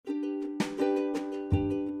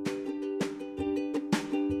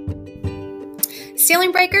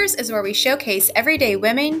Ceiling Breakers is where we showcase everyday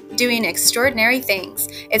women doing extraordinary things.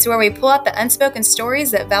 It's where we pull out the unspoken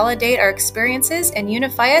stories that validate our experiences and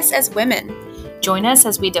unify us as women. Join us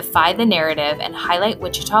as we defy the narrative and highlight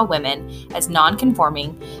Wichita women as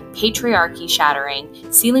non-conforming,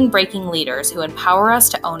 patriarchy-shattering, ceiling-breaking leaders who empower us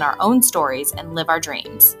to own our own stories and live our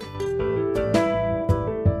dreams.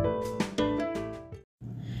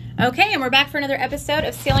 Okay, and we're back for another episode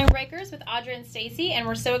of Ceiling Breakers with Audra and Stacy, and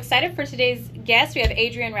we're so excited for today's guest. We have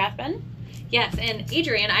Adrienne Rathbun. Yes, and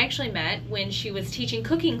Adrienne I actually met when she was teaching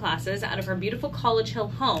cooking classes out of her beautiful College Hill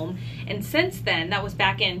home, and since then, that was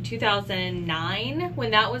back in 2009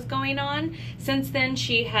 when that was going on, since then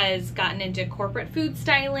she has gotten into corporate food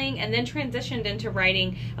styling and then transitioned into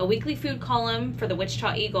writing a weekly food column for the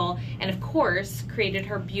Wichita Eagle, and of course created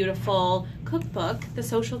her beautiful cookbook, The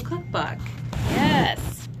Social Cookbook.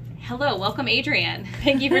 Yes. Hello, welcome Adrienne.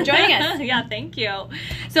 Thank you for joining us. Yeah, thank you.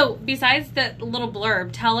 So besides that little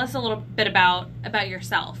blurb, tell us a little bit about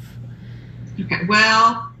yourself. Okay,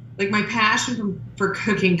 well, like my passion for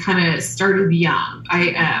cooking kind of started young.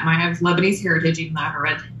 I have Lebanese heritage, even though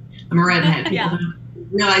I'm a redhead. People don't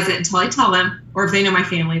realize it until I tell them, or if they know my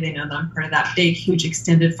family, they know that I'm part of that big, huge,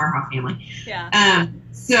 extended Farha family. Yeah.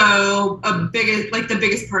 So the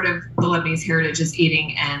biggest part of the Lebanese heritage is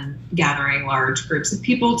eating and gathering large groups of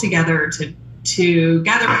people together to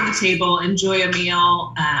gather around the table, enjoy a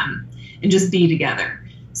meal, and just be together.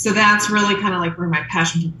 So that's really kind of like where my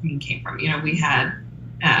passion for cooking came from. You know, we had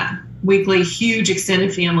weekly, huge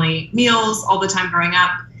extended family meals all the time growing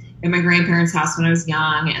up at my grandparents' house when I was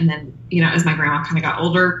young. And then, you know, as my grandma kind of got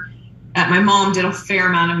older, my mom did a fair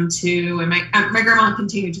amount of them too, and my grandma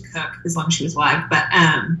continued to cook as long as she was alive. But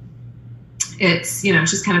it's, you know,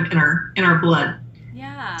 it's just kind of in our blood.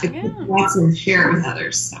 Yeah. Lots and share it with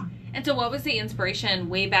others. So. And so, what was the inspiration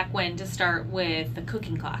way back when to start with the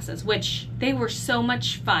cooking classes, which they were so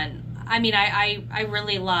much fun? I mean, I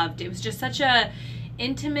really loved. It was just such a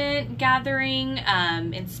intimate gathering,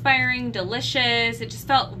 inspiring, delicious. It just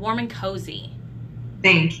felt warm and cozy.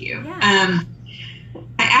 Thank you. Yeah.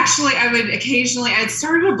 I'd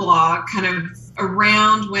started a blog kind of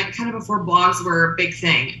around when, kind of before blogs were a big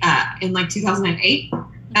thing, in like 2008.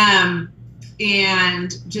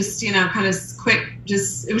 And just, you know, kind of quick,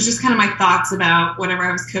 it was just kind of my thoughts about whatever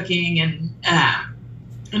I was cooking. And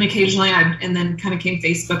occasionally and then kind of came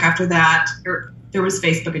Facebook after that, or there was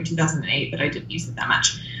Facebook in 2008, but I didn't use it that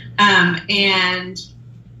much. And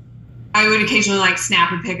I would occasionally like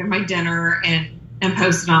snap a pic of my dinner and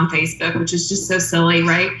post it on Facebook, which is just so silly,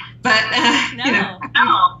 right? But, you know,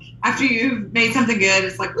 after you've made something good,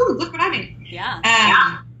 it's like, ooh, look what I made.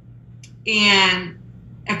 Yeah. And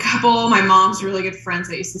my mom's really good friends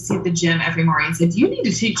that used to see at the gym every morning said, you need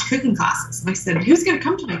to teach cooking classes. And I said, who's going to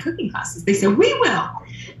come to my cooking classes? They said, we will.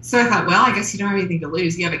 So I thought, well, I guess you don't have anything to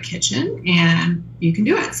lose. You have a kitchen and you can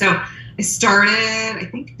do it. So I started, I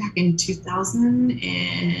think back in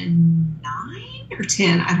 2009 or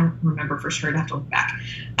 10. I don't remember for sure. I'd have to look back.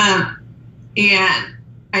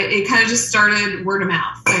 It kind of just started word of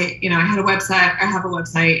mouth. I have a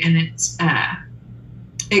website, and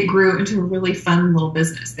it grew into a really fun little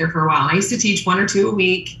business there for a while. And I used to teach 1 or 2 a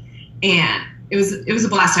week, and it was a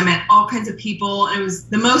blast. I met all kinds of people, and it was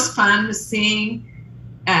the most fun was seeing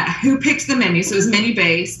who picked the menu. So it was menu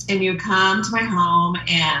based, and you would come to my home,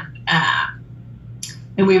 and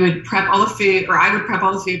we would prep all the food, or I would prep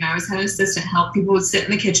all the food, and I always had an assistant help. People would sit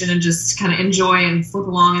in the kitchen and just kind of enjoy and flip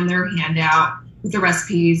along in their handout with the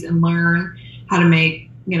recipes and learn how to make,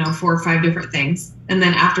 4 or 5 different things. And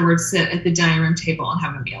then afterwards sit at the dining room table and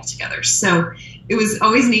have a meal together. So it was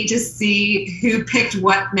always neat to see who picked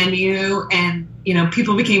what menu, and,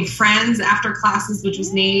 people became friends after classes, which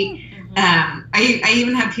was neat. I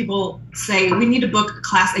even had people say, we need to book a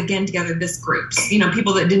class again together, this group,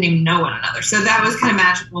 people that didn't even know one another. So that was kind of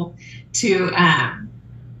magical to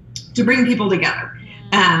bring people together.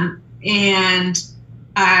 And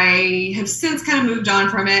I have since kind of moved on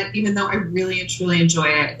from it, even though I really and truly enjoy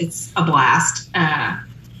it. It's a blast. I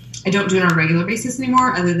don't do it on a regular basis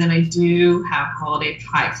anymore, other than I do have holiday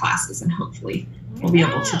pie classes, and hopefully we'll be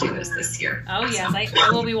able to do those this year. Oh, yes. I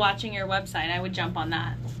will be watching your website. I would jump on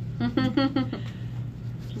that.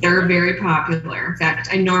 They're very popular. In fact,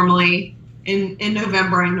 I normally, in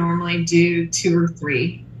November, do 2 or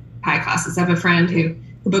 3 pie classes. I have a friend who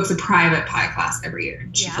books a private pie class every year.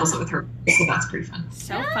 She fills it with her, so that's pretty fun.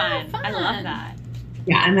 So fun. I love that.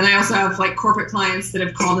 Yeah, and then I also have like corporate clients that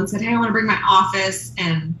have called and said, hey, I want to bring my office,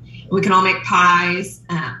 and we can all make pies.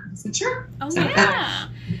 I said, sure. Oh, so, yeah.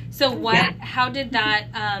 How did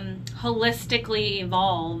that holistically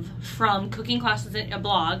evolve from cooking classes in a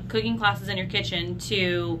blog, cooking classes in your kitchen,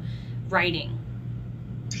 to writing?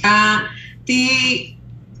 I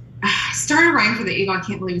started writing for the Eagle. I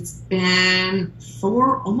can't believe it's been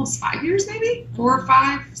almost 5 years, maybe 4 or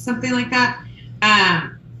 5, something like that.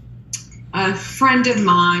 A friend of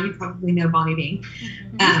mine, you probably know Bonnie Bean.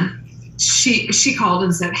 She called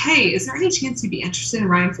and said, "Hey, is there any chance you'd be interested in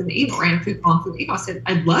writing for the Eagle? Writing a food column for the Eagle?" I said,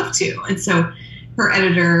 "I'd love to." And so her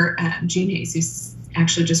editor, Jean Hayes, who's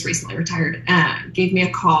actually just recently retired, gave me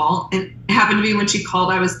a call. And it happened to be when she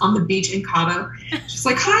called, I was on the beach in Cabo. She's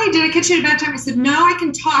like, "Hi, did I catch you at a bad time?" I said, "No, I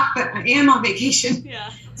can talk, but I am on vacation." Yeah.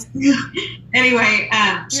 Anyway,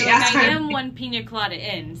 she asked I am one pina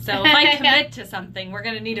colada in, so if I commit to something, we're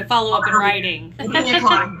going to need to follow up in writing. Pina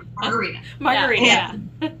colada, margarita. Yeah.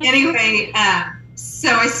 Anyway,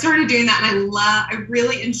 so I started doing that, and I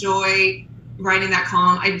really enjoy writing that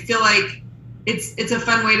column. I feel like it's a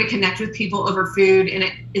fun way to connect with people over food,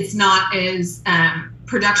 and it's not as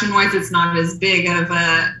production-wise, it's not as big of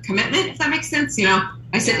a commitment, if that makes sense. You know,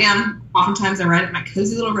 I sit down. Oftentimes, I write in my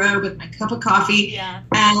cozy little robe with my cup of coffee. Yeah.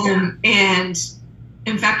 And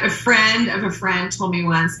in fact, a friend of a friend told me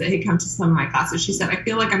once that he'd come to some of my classes. She said, "I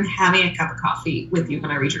feel like I'm having a cup of coffee with you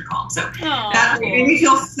when I read your column." So that made me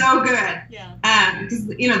feel so good. Yeah. Because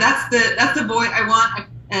that's the voice I want.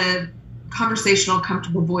 A conversational,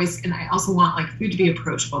 comfortable voice, and I also want like food to be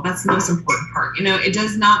approachable. That's the most important part. It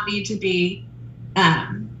does not need to be.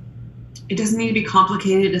 It doesn't need to be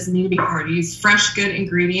complicated. It doesn't need to be hard. You use fresh, good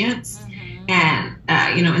ingredients, and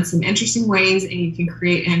in some interesting ways, and you can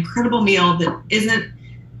create an incredible meal that isn't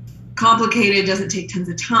complicated, doesn't take tons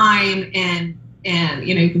of time, and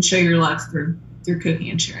you can show your love through cooking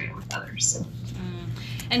and sharing it with others. So.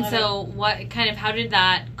 And so, how did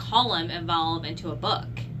that column evolve into a book?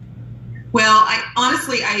 Well, I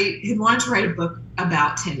had wanted to write a book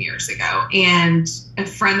about 10 years ago, and a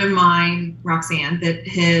friend of mine, Roxanne, that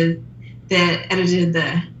edited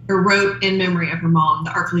wrote in memory of her mom,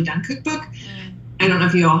 the Artfully Done cookbook. I don't know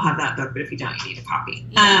if you all have that book, but if you don't, you need a copy.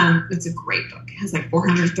 Yeah. It's a great book. It has like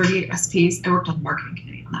 438 recipes. I worked on the marketing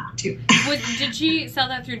committee on that one too. Did she sell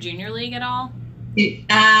that through Junior League at all? She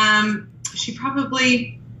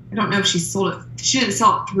probably, I don't know if she sold it. She didn't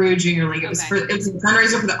sell it through Junior League. It was a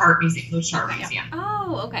fundraiser for the art museum, Louis Art Museum.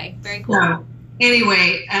 Oh, okay. Very cool. So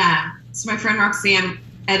anyway, so my friend Roxanne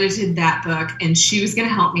edited that book, and she was going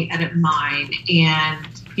to help me edit mine. And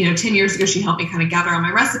 10 years ago, she helped me kind of gather all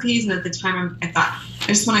my recipes. And at the time, I thought, I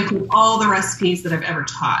just want to include all the recipes that I've ever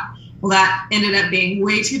taught. Well, that ended up being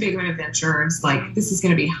way too big of an adventure. It's like, this is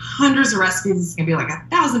going to be hundreds of recipes. It's going to be like a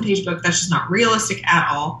 1,000-page book. That's just not realistic at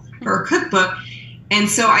all for a cookbook. And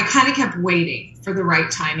so I kind of kept waiting for the right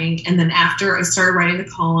timing. And then after I started writing the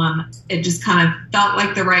column, it just kind of felt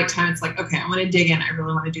like the right time. It's like, okay, I want to dig in. I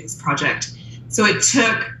really want to do this project. So it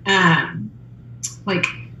took like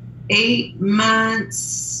 8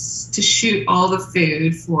 months to shoot all the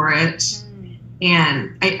food for it.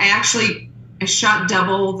 And I shot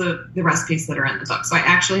double the recipes that are in the book. So I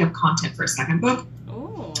actually have content for a second book.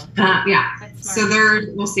 Oh, yeah. So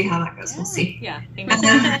we'll see how that goes. Yeah. We'll see. Yeah.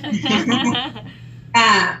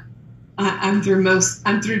 I'm through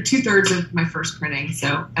 2/3 of my first printing.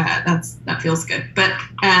 So that feels good. But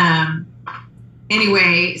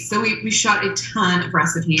anyway, so we shot a ton of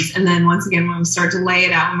recipes. And then once again, when we started to lay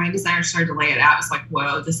it out, when my designer started to lay it out, it's like,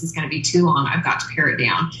 whoa, this is going to be too long. I've got to pare it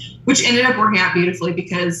down, which ended up working out beautifully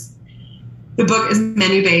because the book is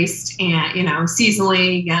menu based and,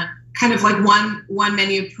 seasonally, kind of like one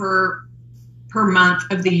menu per month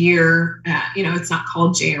of the year. It's not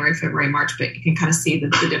called January, February, March, but you can kind of see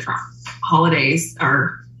that the different holidays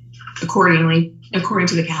are according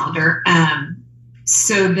to the calendar.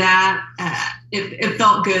 So that it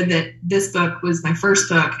felt good that this book was my first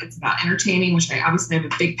book. It's about entertaining, which I obviously have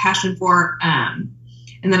a big passion for.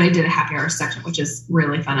 And then I did a happy hour section, which is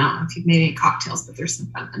really fun. I don't know if you've made any cocktails, but there's some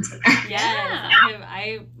fun ones in there. Yeah.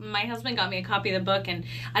 My husband got me a copy of the book, and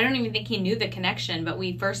I don't even think he knew the connection, but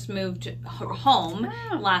we first moved home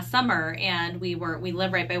last summer, and we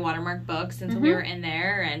live right by Watermark Books, and so we were in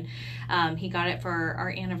there, and he got it for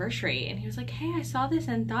our anniversary, and he was like, "Hey, I saw this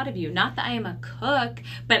and thought of you." Not that I am a cook,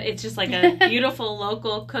 but it's just like a beautiful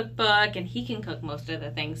local cookbook, and he can cook most of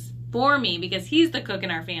the things for me because he's the cook in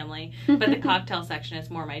our family, but the cocktail section is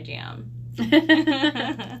more my jam.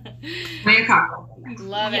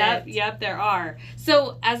 Love it. Yep, there are.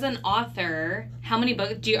 So as an author, how many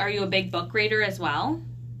books are you a big book reader as well?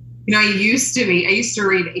 I used to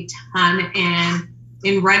read a ton, and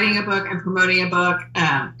in writing a book and promoting a book,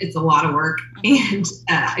 it's a lot of work, and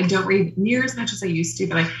I don't read near as much as I used to,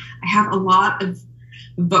 but I have a lot of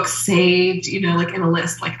books saved, like in a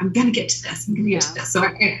list, like I'm going to get to this. To this. So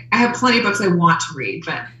I have plenty of books I want to read,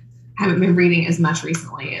 but I haven't been reading as much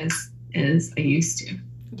recently as I used to.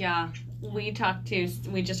 Yeah. We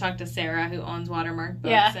just talked to Sarah, who owns Watermark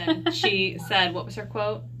Books, Yeah. and she said, what was her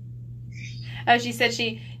quote? Oh, she said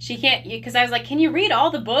she can't, because I was like, can you read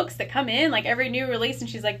all the books that come in, like every new release? And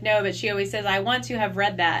she's like, no, but she always says, I want to have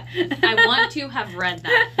read that. I want to have read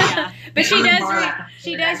that. Yeah. But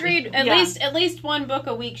she does read at least one book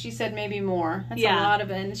a week. She said maybe more. That's a lot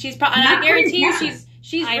of it. And she's probably, and I guarantee you she's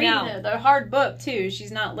reading the hard book too.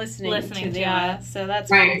 She's not listening to the so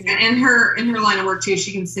that's right. Crazy. And in her line of work too,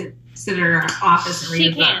 she can sit in her office and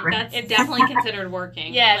read a book. Right? That's definitely considered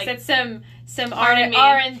working. Yes, it's some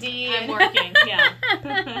R&D. I'm working. Yeah.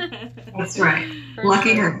 That's right.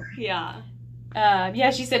 Lucky her. Yeah.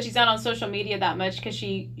 Yeah, she said she's not on social media that much because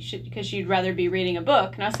she'd rather be reading a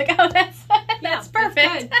book. And I was like, oh, that's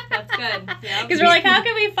perfect. That's good. Because we're like, how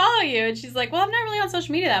can we follow you? And she's like, well, I'm not really on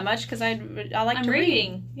social media that much because I like to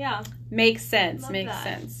read. Yeah. Makes sense.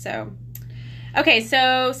 Sense. So, okay,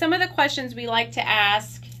 so some of the questions we like to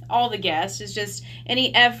ask all the guests is just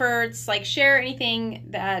any efforts, like share anything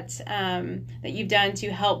that you've done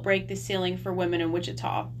to help break the ceiling for women in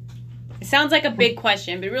Wichita. It sounds like a big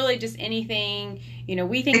question, but really just anything.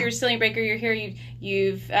 We think you're a ceiling breaker. You're here.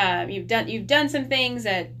 You've done some things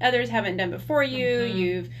that others haven't done before you. Mm-hmm.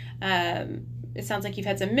 You've it sounds like you've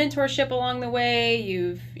had some mentorship along the way.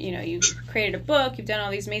 You've created a book. You've done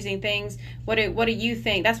all these amazing things. What do you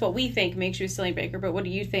think? That's what we think makes you a ceiling breaker. But what do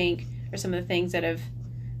you think are some of the things that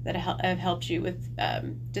have helped you with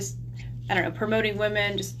just, I don't know, promoting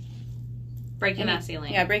women, just breaking that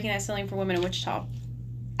ceiling. Yeah, breaking that ceiling for women in Wichita.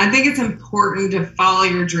 I think it's important to follow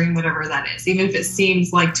your dream, whatever that is, even if it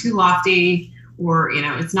seems like too lofty or,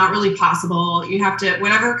 it's not really possible. You have to,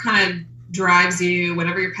 whatever kind of drives you,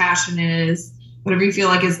 whatever your passion is, whatever you feel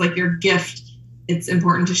like is like your gift, it's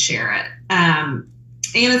important to share it. And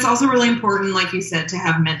it's also really important, like you said, to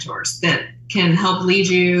have mentors that can help lead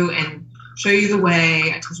you and show you the way.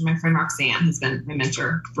 I told you my friend Roxanne has been my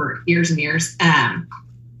mentor for years and years.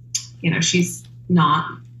 She's not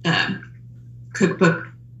a cookbook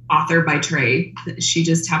author by trade. She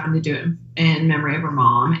just happened to do it in memory of her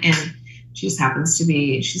mom. And she just happens to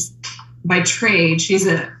be, she's by trade, she's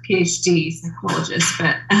a PhD psychologist,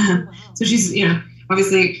 but so she's,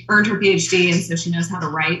 obviously earned her PhD. And so she knows how to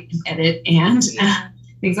write and edit and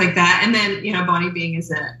things like that. And then, Bonnie Bing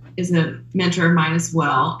is a mentor of mine as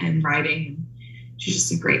well in writing. She's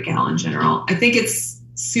just a great gal in general. I think it's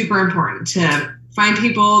super important to find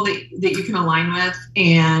people that you can align with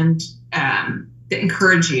and that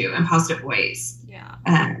encourage you in positive ways. Yeah.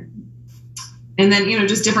 And then,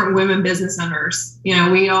 just different women business owners.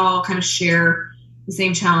 We all kind of share the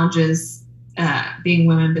same challenges being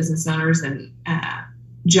women business owners and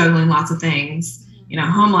juggling lots of things.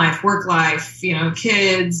 Home life, work life,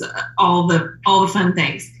 kids, all the fun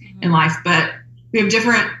things in life. But we have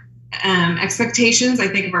different expectations, I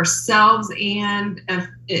think, of ourselves and of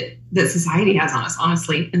it that society has on us,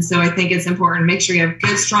 honestly. And so I think it's important to make sure you have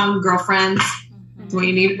good, strong girlfriends. When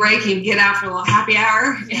you need a break, you can get out for a little happy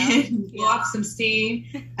hour and blow off some steam.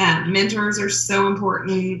 Mentors are so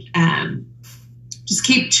important. Just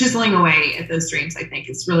keep chiseling away at those dreams, I think,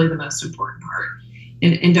 is really the most important part.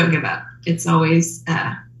 And don't give up. It's always,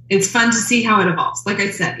 it's fun to see how it evolves. Like I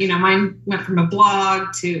said, mine went from a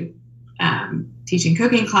blog to teaching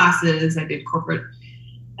cooking classes. I did corporate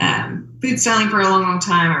food styling for a long, long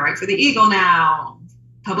time. I write for the Eagle now.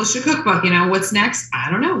 Published a cookbook. What's next? I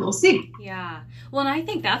don't know. We'll see. Yeah. Well, and I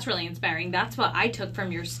think that's really inspiring. That's what I took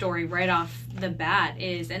from your story right off the bat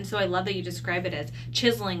and so I love that you describe it as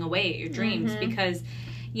chiseling away at your dreams because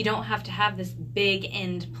you don't have to have this big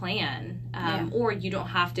end plan or you don't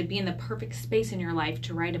have to be in the perfect space in your life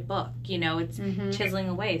to write a book. It's chiseling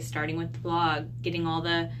away, starting with the blog, getting all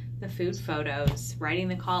the food photos, writing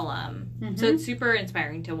the column. So it's super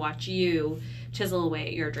inspiring to watch you chisel away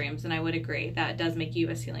at your dreams, and I would agree that does make you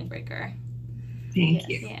a ceiling breaker. Thank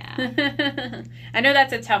you. Yeah. I know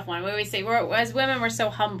that's a tough one. We always say, as women, we're so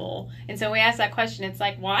humble. And so we ask that question, it's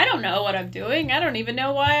like, well, I don't know what I'm doing. I don't even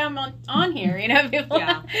know why I'm on here. People.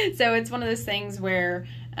 Yeah. So it's one of those things where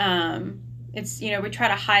it's, we try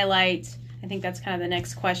to highlight, I think that's kind of the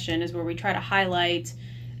next question, is where we try to highlight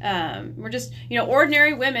we're just,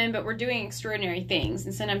 ordinary women, but we're doing extraordinary things.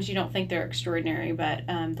 And sometimes you don't think they're extraordinary, but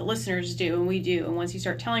the listeners do, and we do. And once you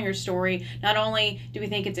start telling your story, not only do we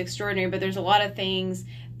think it's extraordinary, but there's a lot of things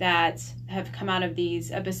that have come out of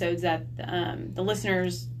these episodes that the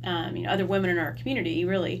listeners, other women in our community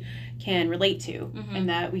really can relate to, and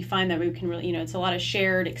that we find that we can really, it's a lot of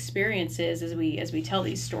shared experiences as we tell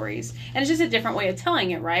these stories. And it's just a different way of telling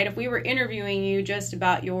it, right? If we were interviewing you just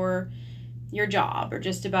about your your job or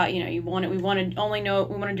just about, we want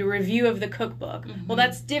to do a review of the cookbook. Well,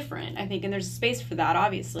 that's different, I think, and there's a space for that,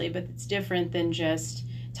 obviously, but it's different than just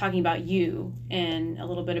talking about you and a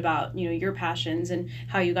little bit about, your passions and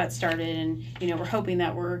how you got started. And, we're hoping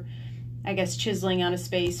that we're, I guess, chiseling out a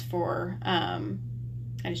space for,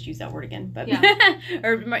 I just used that word again, but,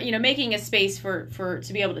 or, making a space for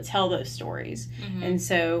to be able to tell those stories. And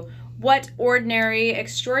so what ordinary,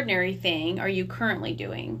 extraordinary thing are you currently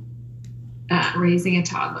doing? Raising a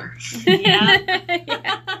toddler. Yeah.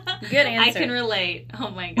 Good answer. I can relate. Oh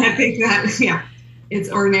my God. I think that, it's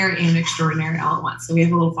ordinary and extraordinary all at once. So we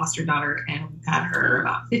have a little foster daughter, and we've had her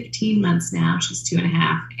about 15 months now. She's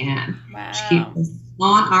 2.5, and she keeps us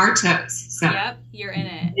on our toes. So yep, you're in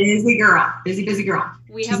it. Busy girl. Busy girl.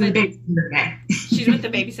 She's with the babysitter today. She's with the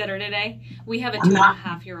babysitter today. We have a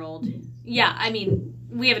 2.5-year-old. Yeah, I mean,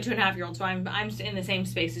 we have a 2.5-year-old, so I'm in the same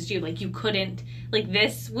space as you. Like, you couldn't, like,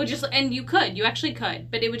 this would just, and you actually could,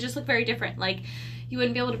 but it would just look very different. Like, you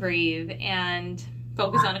wouldn't be able to breathe and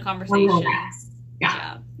focus on a conversation.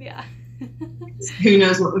 Yeah. Who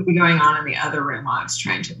knows what would be going on in the other room while I was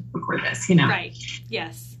trying to record this, Right.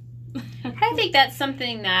 Yes. I think that's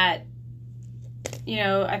something that,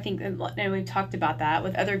 I think, and we've talked about that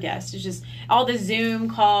with other guests, it's just all the Zoom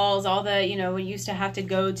calls, all the, we used to have to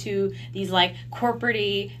go to these like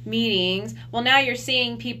corporate-y meetings. Well, now you're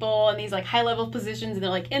seeing people in these like high-level positions, and they're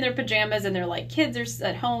like in their pajamas, and they're like, kids are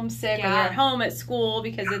at home sick, or they're at home at school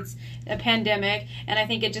because it's a pandemic. And I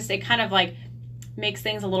think it kind of like makes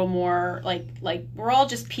things a little more like we're all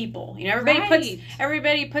just people.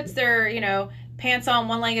 Everybody puts their, pants on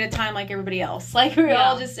one leg at a time like everybody else. Like we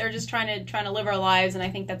all just are just trying to live our lives. And I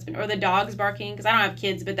think that's been, or the dog's barking, because I don't have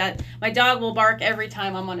kids, but my dog will bark every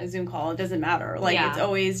time I'm on a Zoom call. It doesn't matter. Like it's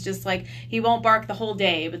always just like, he won't bark the whole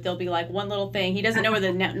day, but there'll be like one little thing. He doesn't know where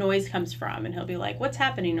the noise comes from, and he'll be like, what's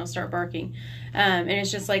happening? And he'll start barking. And it's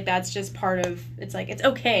just like, that's just part of, it's like, it's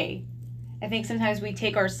okay. I think sometimes we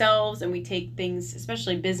take ourselves and we take things,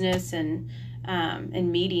 especially business and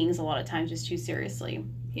meetings, a lot of times just too seriously.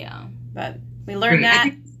 Yeah. But we learned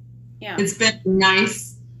that. Yeah. It's been a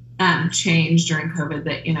nice change during COVID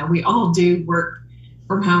that, we all do work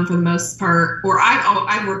from home for the most part, or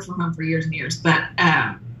I've worked from home for years and years, but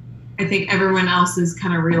I think everyone else is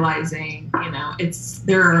kind of realizing,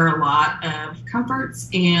 there are a lot of comforts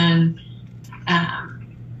and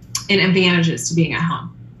advantages to being at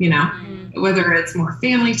home, whether it's more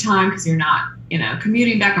family time because you're not,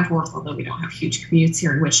 commuting back and forth, although we don't have huge commutes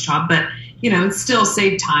here in Wichita, but it's still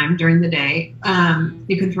save time during the day.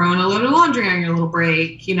 You can throw in a load of laundry on your little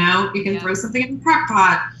break. You can throw something in the crock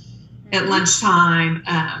pot at lunchtime.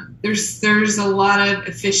 There's a lot of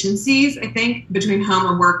efficiencies, I think, between home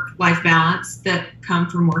and work-life balance that come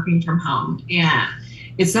from working from home. And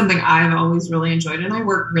it's something I've always really enjoyed. And I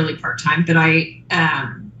work really part-time, but I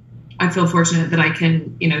feel fortunate that I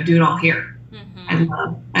can, do it all here.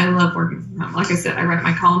 I love working from home. Like I said, I write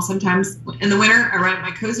my column sometimes in the winter. I write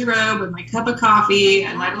my cozy robe with my cup of coffee.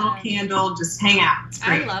 I light a little candle, just hang out. It's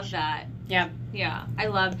great. I love that. Yeah. Yeah. I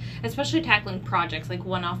love, especially tackling projects, like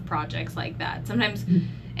one-off projects like that. Sometimes,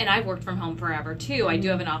 and I've worked from home forever too. I do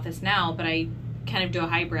have an office now, but I kind of do a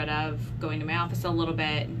hybrid of going to my office a little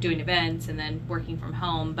bit, doing events, and then working from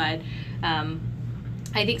home. But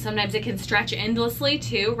I think sometimes it can stretch endlessly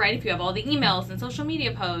too, right? If you have all the emails and social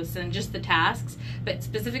media posts and just the tasks, but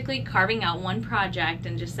specifically carving out one project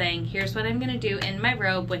and just saying, here's what I'm going to do in my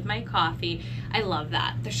robe with my coffee. I love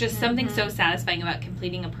that. There's just something so satisfying about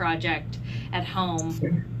completing a project at home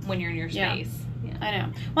when you're in your space. Yeah. I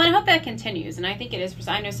know. Well, I hope that continues, and I think it is. Because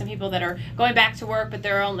I know some people that are going back to work, but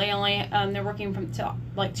they're working from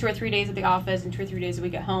like 2 or 3 days at the office and 2 or 3 days a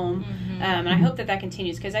week at home. And I hope that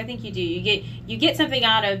continues, because I think you do. You get something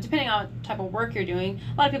out of, depending on what type of work you're doing.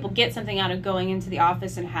 A lot of people get something out of going into the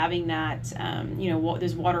office and having that,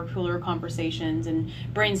 there's water cooler conversations and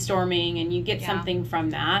brainstorming, and you get something from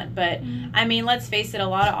that. But I mean, let's face it, a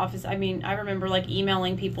lot of office. I mean, I remember like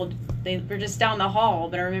emailing people. They were just down the hall,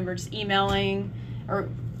 but I remember just emailing, or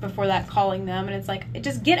before that calling them, and it's like,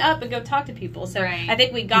 just get up and go talk to people. So I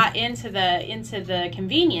think we got into the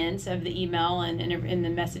convenience of the email and in the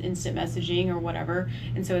instant messaging or whatever,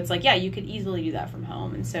 and so it's like, you could easily do that from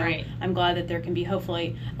home. And so I'm glad that there can be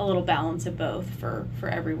hopefully a little balance of both for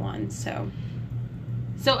everyone. So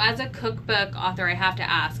as a cookbook author, I have to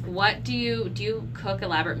ask, what do you cook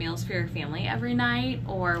elaborate meals for your family every night,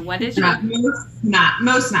 or what is your...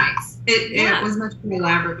 Most nights. It was much more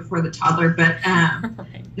elaborate before the toddler, but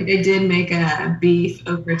like I did make a beef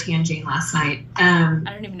okra tangine last night. I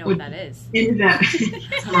don't even know what that is. Ended up,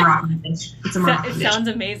 it's a Moroccan dish. It sounds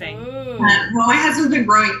amazing. Well, my husband's been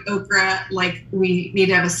growing okra. Like, we need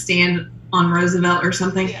to have a stand on Roosevelt or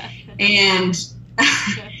something. Yeah. And,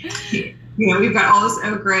 we've got all this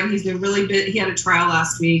okra, and he's been really he had a trial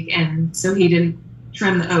last week, and so he didn't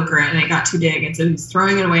trim the okra, and it got too big, and so he's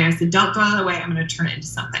throwing it away. And I said, don't throw it away. I'm going to turn it into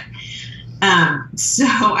something. So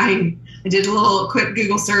I did a little quick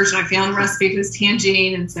Google search, and I found a recipe for this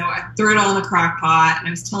tangine, and so I threw it all in the crock pot, and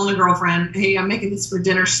I was telling a girlfriend, hey, I'm making this for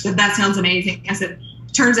dinner. She said, that sounds amazing. I said,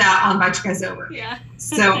 turns out I'll invite you guys over. Yeah.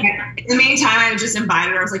 So in the meantime, I just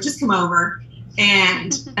invited her. I was like, just come over.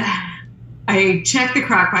 And I checked the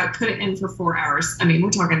crock pot, put it in for 4 hours. I mean, we're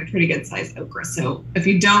talking pretty good sized okra. So if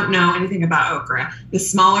you don't know anything about okra, the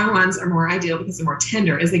smaller ones are more ideal because they're more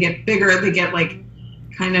tender. As they get bigger, they get like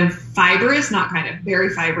kind of fibrous, not kind of, very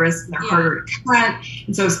fibrous, and they're harder to cut.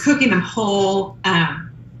 And so I was cooking them whole,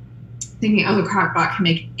 thinking, the crock pot can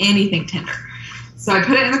make anything tender. So I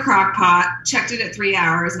put it in the crock pot, checked it at 3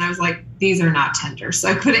 hours, and I was like, these are not tender. So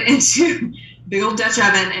I put it into a big old Dutch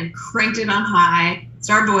oven and cranked it on high,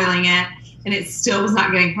 started boiling it, and it still was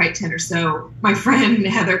not getting quite tender. So my friend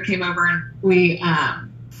Heather came over, and we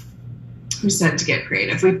decided to get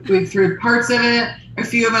creative. We threw parts of it, a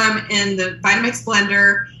few of them, in the Vitamix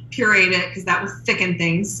blender, pureed it, because that will thicken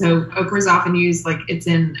things. So okra is often used, like it's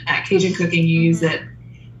in Cajun cooking, you use it,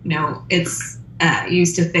 it's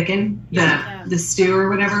used to thicken the stew or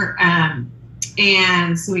whatever.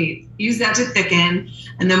 And so we used that to thicken,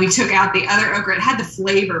 and then we took out the other okra. It had the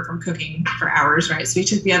flavor from cooking for hours, right? So we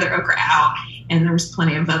took the other okra out, and there was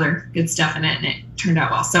plenty of other good stuff in it, and it turned out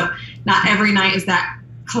well. So not every night is that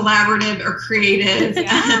collaborative or creative.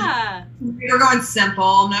 Yeah. We're going simple.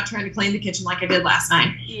 I'm not trying to clean the kitchen like I did last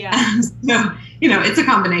night. Yeah. So, it's a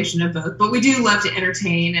combination of both. But we do love to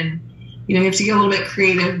entertain, and you have to get a little bit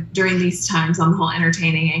creative during these times on the whole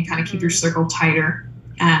entertaining and kind of keep your circle tighter.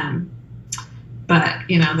 But,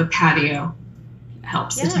 the patio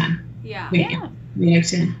helps a ton. Yeah. We like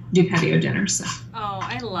to do patio dinners. So. Oh,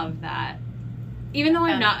 I love that. Even though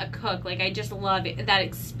I'm not a cook, like, I just love that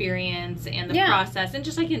experience and the process. And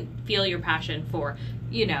just I can feel your passion for,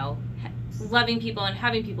 loving people and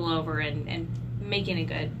having people over and making a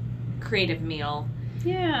good creative meal.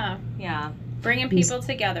 Yeah. Yeah. Bringing people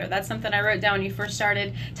together. That's something I wrote down when you first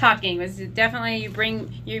started talking. Was definitely you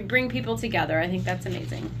bring people together. I think that's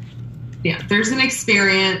amazing. Yeah, there's an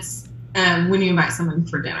experience when you invite someone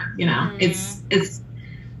for dinner. It's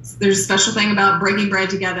there's a special thing about breaking bread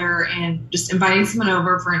together and just inviting someone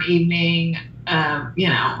over for an evening,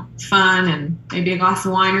 fun and maybe a glass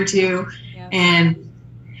of wine or two. Yep. And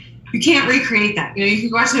you can't recreate that. You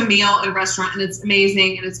can go out to a meal at a restaurant and it's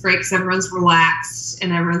amazing and it's great because everyone's relaxed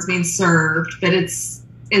and everyone's being served, but it's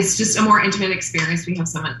just a more intimate experience when you have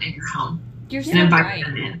someone in your home. You're so right.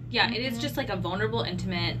 Them in. Yeah, it is just like a vulnerable,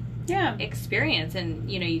 intimate experience, and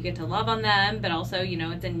you get to love on them, but also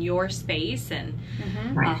it's in your space, and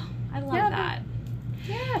I love that.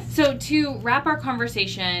 Yeah. So to wrap our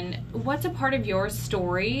conversation, what's a part of your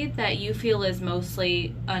story that you feel is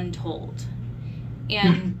mostly untold?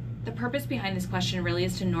 And the purpose behind this question really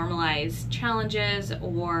is to normalize challenges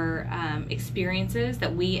or experiences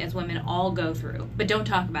that we as women all go through, but don't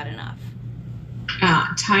talk about enough.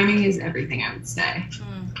 Timing is everything, I would say.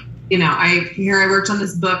 I worked on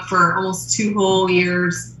this book for almost 2 whole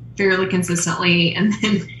years, fairly consistently, and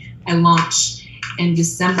then I launched in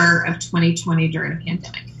December of 2020 during a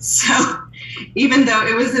pandemic. So even though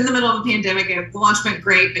it was in the middle of a pandemic, the launch went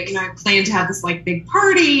great, but I planned to have this like big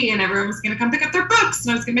party, and everyone was going to come pick up their books,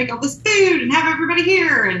 and I was going to make all this food and have everybody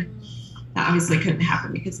here, and that obviously couldn't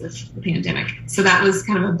happen because of the pandemic. So that was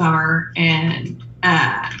kind of a bummer, and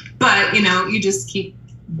but you just keep,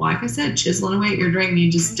 like I said, chiseling away at your dream.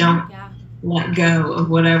 You just don't let go of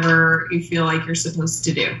whatever you feel like you're supposed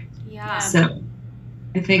to do. Yeah. So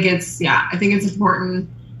I think it's important.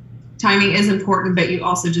 Timing is important, but you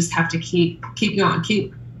also just have to keep going,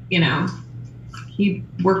 keep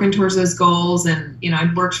working towards those goals. And,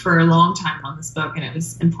 I'd worked for a long time on this book, and it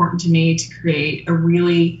was important to me to create a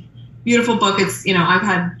really beautiful book. It's, I've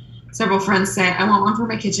had several friends say, I want one for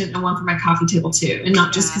my kitchen and one for my coffee table too. And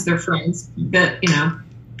not just because they're friends, but,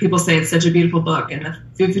 people say it's such a beautiful book. And the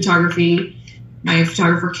food photography, my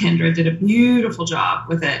photographer Kendra did a beautiful job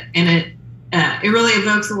with it. And it really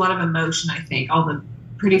evokes a lot of emotion, I think, all the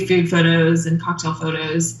pretty food photos and cocktail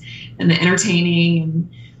photos and the entertaining.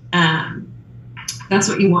 And that's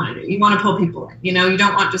what you want to do. You want to pull people in. You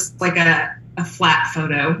don't want just like a flat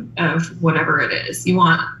photo of whatever it is. You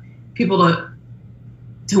want people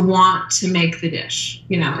to want to make the dish.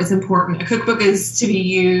 It's important. A cookbook is to be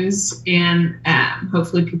used, and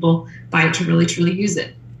hopefully people buy it to really truly use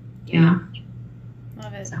it.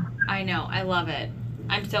 Love it. So. I know. I love it.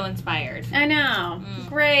 I'm so inspired. I know.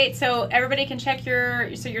 Great. So everybody can check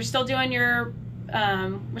so you're still doing your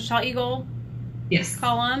Wichita Eagle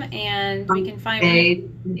column, and we can find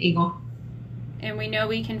an Eagle. And we know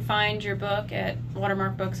we can find your book at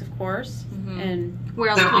Watermark Books, of course. Mm-hmm. And where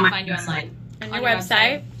else can we find you online? On your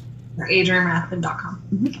website.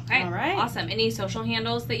 AdrienneRathbun.com. Okay. All right. Awesome. Any social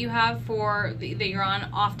handles that you have that you're on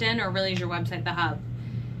often, or really is your website the hub?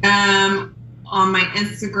 On my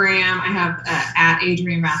Instagram, I have at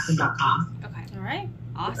AdrienneRathbun.com. Okay. All right.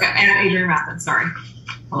 Awesome. At Adrienne Rathbun, sorry.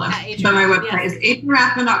 Hello. But my website is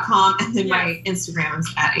AdrienneRathbun.com, and then my Instagram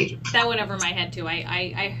is at Adrienne. That went over my head too.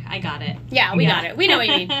 I got it. Yeah, we got it. We know what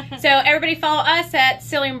you mean. So everybody follow us at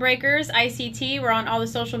Cilium Breakers ICT. We're on all the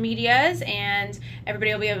social medias, and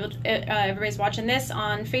everybody will be able to, everybody's watching this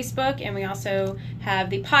on Facebook, and we also have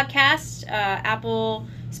the podcast, Apple,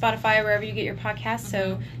 Spotify, wherever you get your podcasts.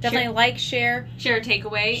 So definitely share a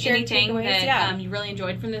takeaway, anything that you really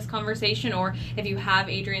enjoyed from this conversation, or if you have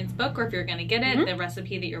Adrienne's book, or if you're going to get it, the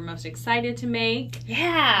recipe that you're most excited to make.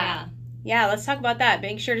 Yeah, let's talk about that.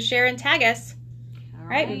 Make sure to share and tag us. All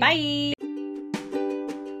right. Bye.